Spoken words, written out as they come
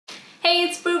Hey,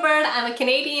 it's Brewbird. I'm a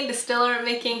Canadian distiller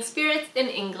making spirits in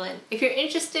England. If you're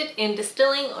interested in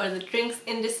distilling or the drinks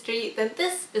industry, then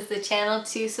this is the channel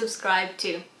to subscribe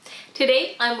to.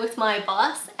 Today, I'm with my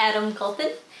boss, Adam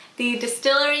Culpin, the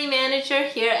distillery manager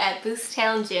here at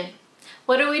Boothstown Gin.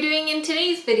 What are we doing in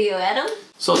today's video, Adam?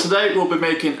 So today we'll be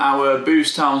making our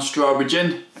Boothstown Strawberry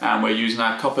Gin, and we're using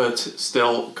our copper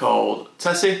still called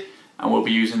Tessie, and we'll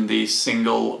be using the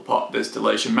single pot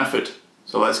distillation method.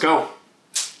 So let's go.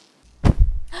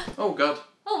 Oh god.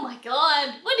 Oh my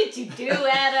god, what did you do,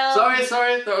 Adam?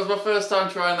 sorry, that was my first time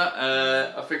trying that.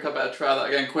 I think I better try that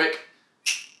again quick.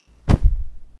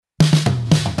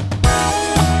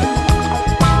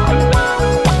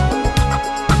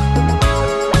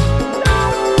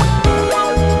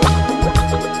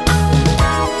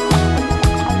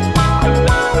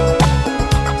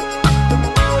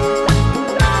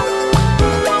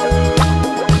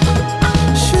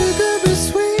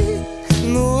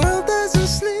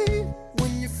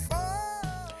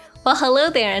 Well, hello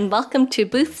there and welcome to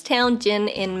Boothstown Gin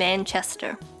in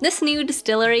Manchester. This new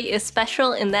distillery is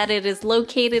special in that it is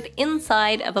located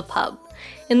inside of a pub.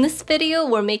 In this video,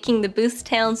 we're making the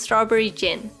Boothstown Strawberry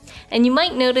Gin, and you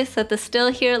might notice that the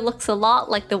still here looks a lot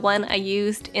like the one I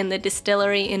used in the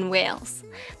distillery in Wales.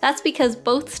 That's because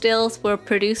both stills were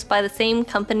produced by the same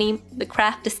company, the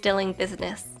craft distilling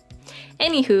business.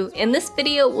 Anywho, in this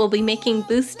video, we'll be making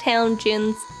Boothstown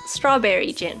Gin's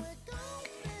Strawberry Gin.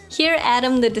 Here,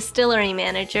 Adam, the distillery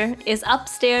manager, is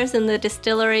upstairs in the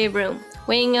distillery room,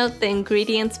 weighing out the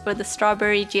ingredients for the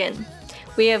strawberry gin.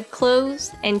 We have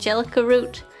cloves, angelica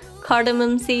root,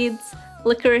 cardamom seeds,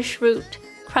 licorice root,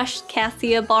 crushed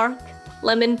cassia bark,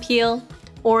 lemon peel,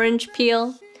 orange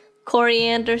peel,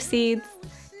 coriander seeds,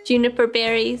 juniper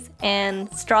berries, and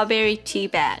strawberry tea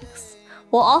bags.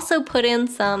 We'll also put in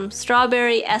some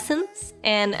strawberry essence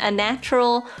and a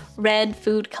natural red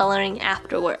food coloring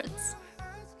afterwards.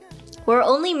 We're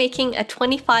only making a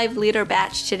 25-liter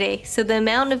batch today, so the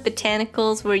amount of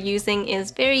botanicals we're using is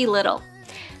very little.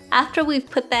 After we've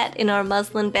put that in our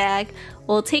muslin bag,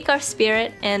 we'll take our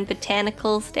spirit and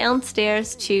botanicals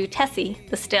downstairs to Tessie,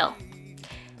 the still.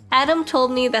 Adam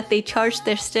told me that they charged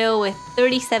their still with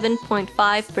 37.5%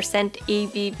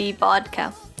 ABV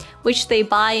vodka, which they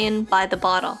buy in by the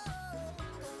bottle.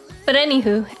 But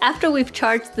anywho, after we've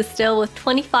charged the still with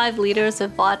 25 liters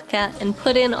of vodka and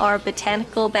put in our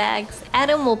botanical bags,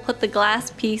 Adam will put the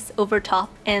glass piece over top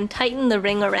and tighten the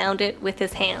ring around it with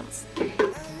his hands.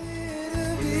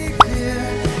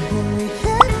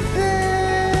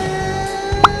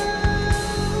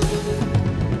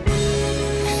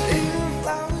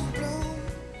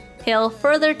 He'll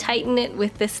further tighten it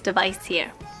with this device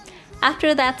here.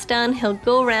 After that's done, he'll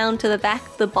go around to the back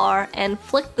of the bar and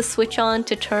flick the switch on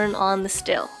to turn on the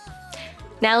still.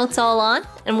 Now it's all on,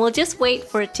 and we'll just wait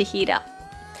for it to heat up.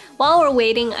 While we're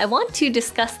waiting, I want to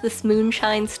discuss this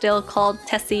moonshine still called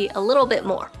Tessie a little bit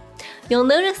more. You'll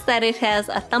notice that it has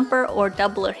a thumper or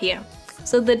doubler here.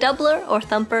 So the doubler or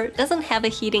thumper doesn't have a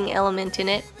heating element in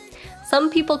it.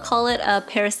 Some people call it a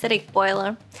parasitic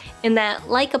boiler, in that,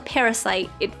 like a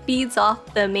parasite, it feeds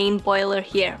off the main boiler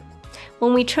here.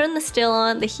 When we turn the still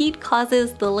on, the heat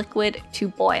causes the liquid to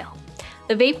boil.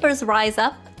 The vapors rise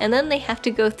up, and then they have to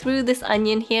go through this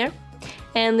onion here,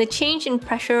 and the change in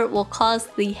pressure will cause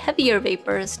the heavier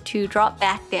vapors to drop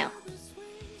back down.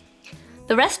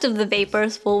 The rest of the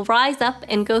vapors will rise up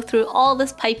and go through all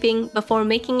this piping before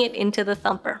making it into the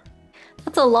thumper.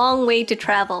 That's a long way to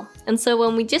travel, and so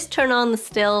when we just turn on the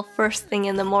still first thing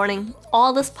in the morning,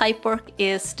 all this pipework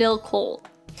is still cold.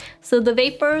 So the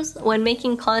vapors, when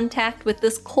making contact with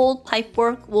this cold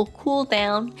pipework, will cool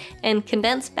down and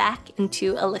condense back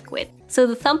into a liquid. So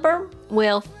the thumper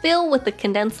will fill with the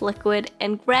condensed liquid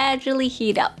and gradually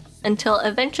heat up until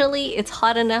eventually it's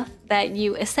hot enough that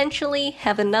you essentially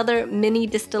have another mini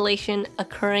distillation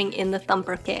occurring in the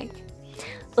thumper keg.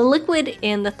 The liquid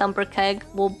in the thumper keg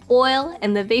will boil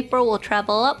and the vapor will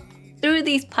travel up through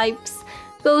these pipes,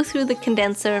 go through the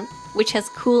condenser, which has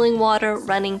cooling water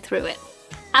running through it.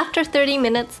 After 30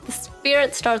 minutes, the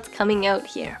spirit starts coming out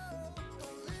here,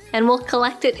 and we'll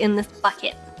collect it in this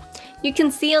bucket. You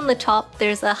can see on the top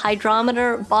there's a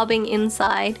hydrometer bobbing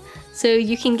inside, so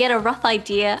you can get a rough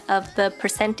idea of the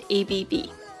percent ABV.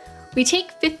 We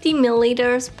take 50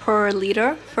 milliliters per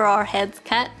liter for our heads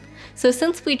cut, so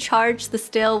since we charge the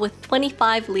still with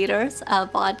 25 liters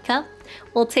of vodka,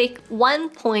 we'll take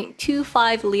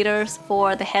 1.25 liters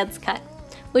for the heads cut,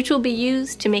 which will be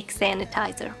used to make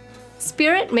sanitizer.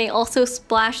 Spirit may also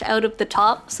splash out of the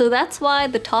top, so that's why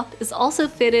the top is also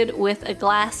fitted with a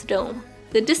glass dome.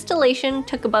 The distillation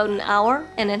took about an hour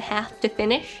and a half to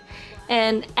finish,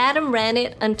 and Adam ran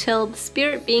it until the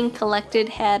spirit being collected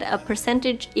had a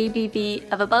percentage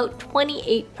ABV of about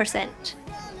 28%.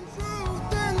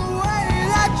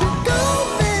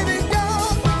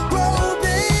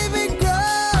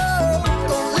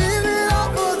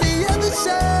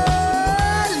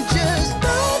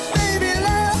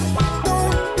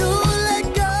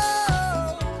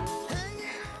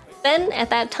 Then at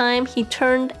that time he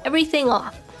turned everything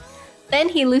off. Then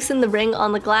he loosened the ring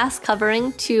on the glass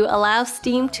covering to allow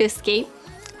steam to escape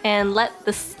and let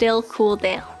the still cool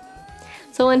down.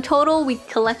 So in total we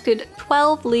collected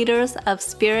 12 liters of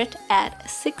spirit at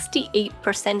 68%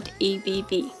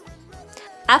 ABV.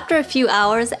 After a few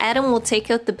hours, Adam will take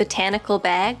out the botanical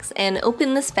bags and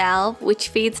open this valve, which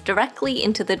feeds directly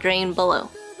into the drain below.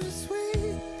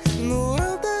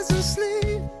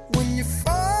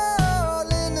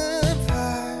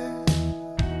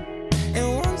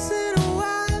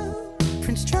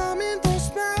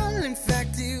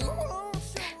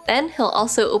 Then he'll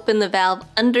also open the valve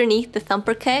underneath the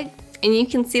thumper keg, and you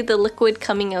can see the liquid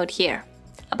coming out here,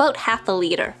 about half a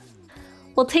liter.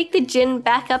 We'll take the gin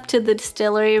back up to the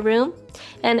distillery room,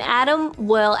 and Adam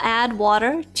will add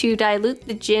water to dilute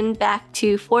the gin back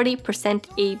to 40%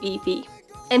 ABV.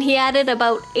 And he added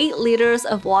about 8 liters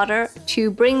of water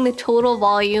to bring the total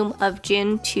volume of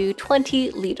gin to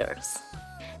 20 liters.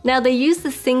 Now they use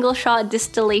the single shot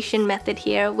distillation method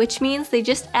here, which means they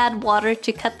just add water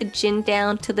to cut the gin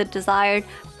down to the desired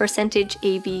percentage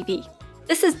ABV.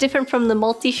 This is different from the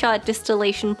multishot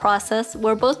distillation process,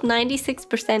 where both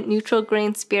 96% neutral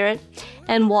grain spirit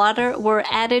and water were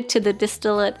added to the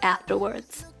distillate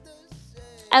afterwards.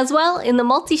 As well, in the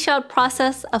multishot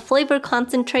process, a flavor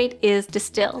concentrate is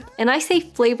distilled. And I say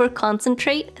flavor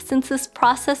concentrate since this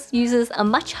process uses a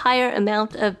much higher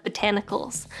amount of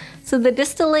botanicals. So the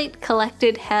distillate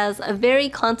collected has a very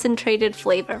concentrated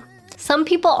flavor. Some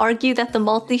people argue that the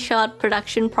multishot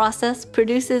production process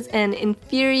produces an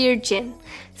inferior gin,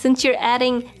 since you're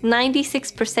adding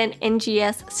 96%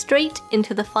 NGS straight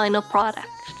into the final product.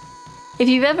 If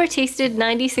you've ever tasted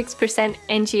 96%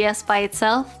 NGS by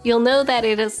itself, you'll know that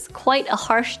it is quite a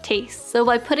harsh taste, so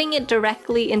by putting it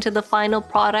directly into the final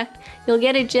product, you'll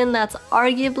get a gin that's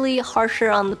arguably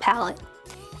harsher on the palate.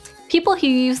 People who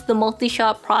use the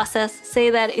multi-shot process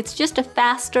say that it's just a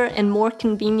faster and more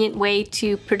convenient way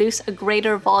to produce a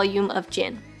greater volume of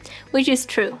gin, which is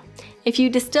true. If you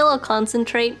distill a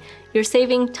concentrate, you're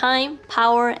saving time,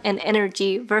 power, and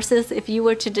energy versus if you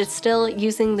were to distill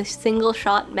using the single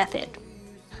shot method.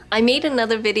 I made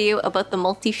another video about the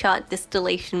multi-shot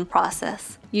distillation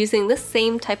process using this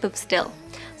same type of still,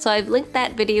 so I've linked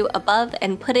that video above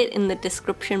and put it in the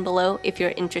description below if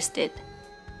you're interested.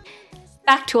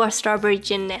 Back to our strawberry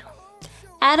gin now.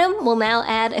 Adam will now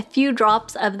add a few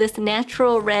drops of this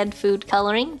natural red food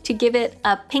coloring to give it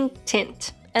a pink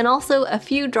tint, and also a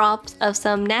few drops of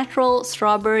some natural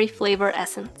strawberry flavor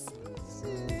essence.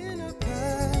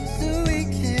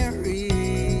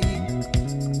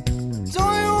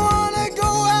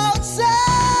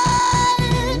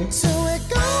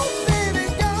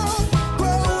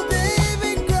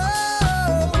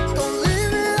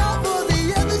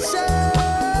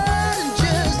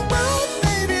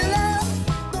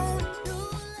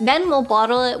 Then we'll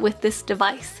bottle it with this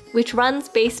device, which runs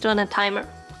based on a timer.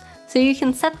 So you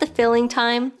can set the filling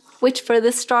time, which for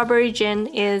this strawberry gin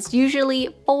is usually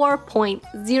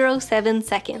 4.07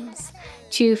 seconds,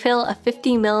 to fill a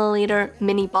 50 milliliter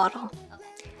mini bottle.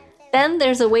 Then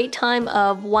there's a wait time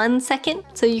of 1 second,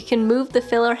 so you can move the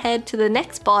filler head to the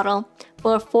next bottle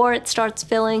before it starts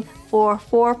filling for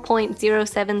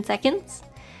 4.07 seconds,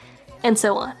 and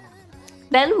so on.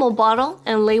 Then we'll bottle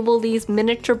and label these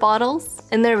miniature bottles,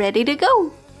 and they're ready to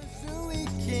go.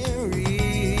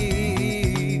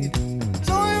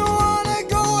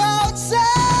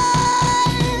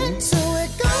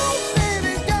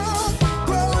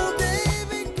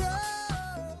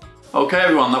 Okay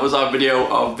everyone, that was our video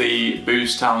of the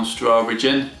Boothstown Strawberry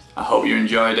Gin. I hope you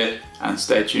enjoyed it and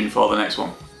stay tuned for the next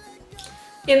one.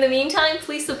 In the meantime,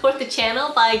 please support the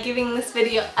channel by giving this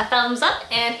video a thumbs up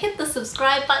and hit the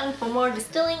subscribe button for more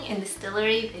distilling and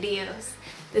distillery videos.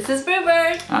 This is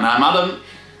Brewbird. And I'm Adam.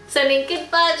 Sending good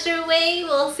vibes your way.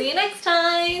 We'll see you next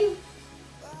time.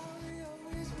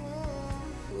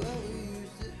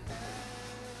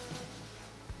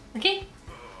 Okay.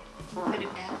 Put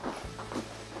it back.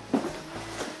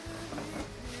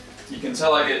 You can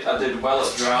tell I did well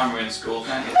at drama in school,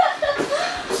 can't you?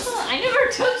 I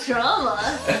never took drama.